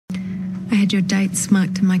had your dates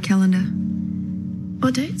marked in my calendar.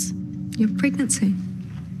 What dates? Your pregnancy.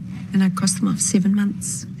 And I crossed them off 7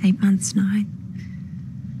 months, 8 months, 9.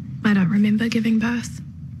 I don't remember giving birth.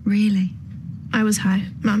 Really? I was high,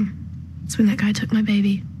 Mum. It's when that guy took my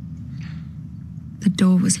baby. The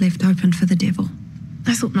door was left open for the devil.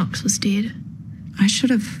 I thought Knox was dead. I should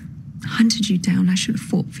have hunted you down. I should have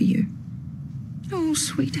fought for you. Oh,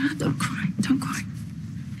 sweetheart, don't cry. Don't cry.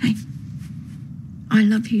 Hey, I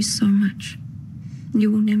love you so much. You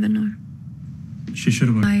will never know. She should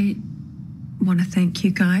have... I want to thank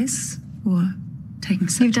you guys for taking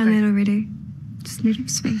such... You've done that already. Just let him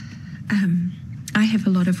speak. I have a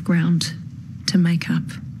lot of ground to make up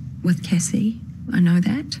with Cassie. I know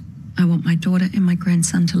that. I want my daughter and my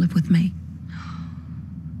grandson to live with me.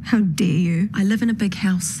 How dare you? I live in a big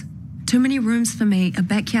house. Too many rooms for me, a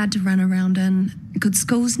backyard to run around in, good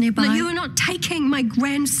schools nearby. No, you are not taking my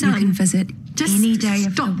grandson. You can visit Just any day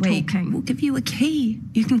of the stop week. talking. We'll give you a key.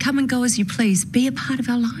 You can come and go as you please. Be a part of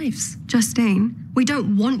our lives. Justine, we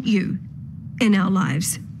don't want you in our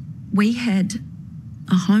lives. We had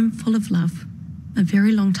a home full of love a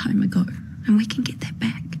very long time ago, and we can get that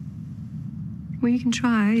back. Well, you can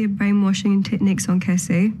try your brainwashing and techniques on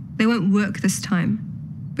Cassie. They won't work this time,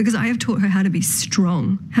 because I have taught her how to be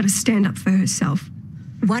strong, how to stand up for herself.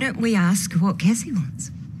 Why don't we ask what Cassie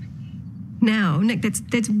wants? Now, Nick,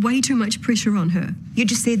 that's way too much pressure on her. You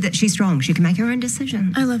just said that she's strong. She can make her own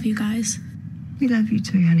decisions. I love you guys. We love you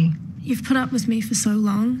too, honey. You've put up with me for so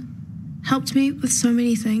long, helped me with so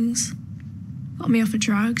many things, got me off of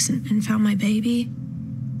drugs and found my baby.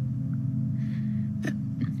 But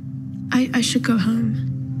I should go home.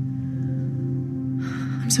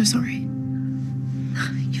 I'm so sorry.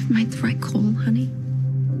 You've made the right call, honey.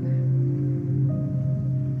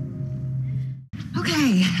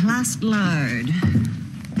 Okay, last load.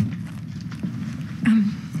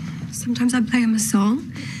 Sometimes I play him a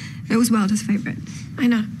song. It was Wilder's favourite. I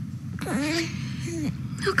know.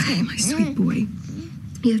 Okay, my sweet boy.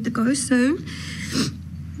 You have to go soon.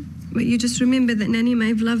 But you just remember that Nanny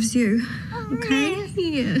Maeve loves you. Okay?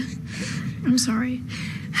 Yeah. I'm sorry.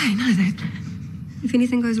 I know that. If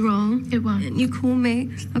anything goes wrong, It won't. you call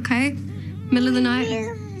me, okay? Middle of the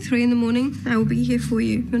night, 3 in the morning, I will be here for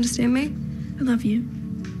you. You understand me? I love you.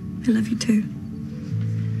 I love you too.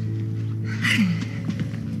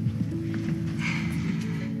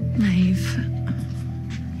 Maeve.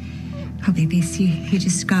 Probably best you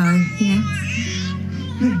just go, yeah?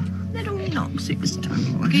 Little Knox is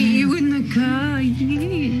Get you in the car,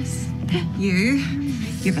 yes. You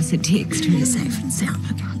give us a text when you're safe and sound.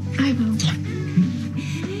 I will.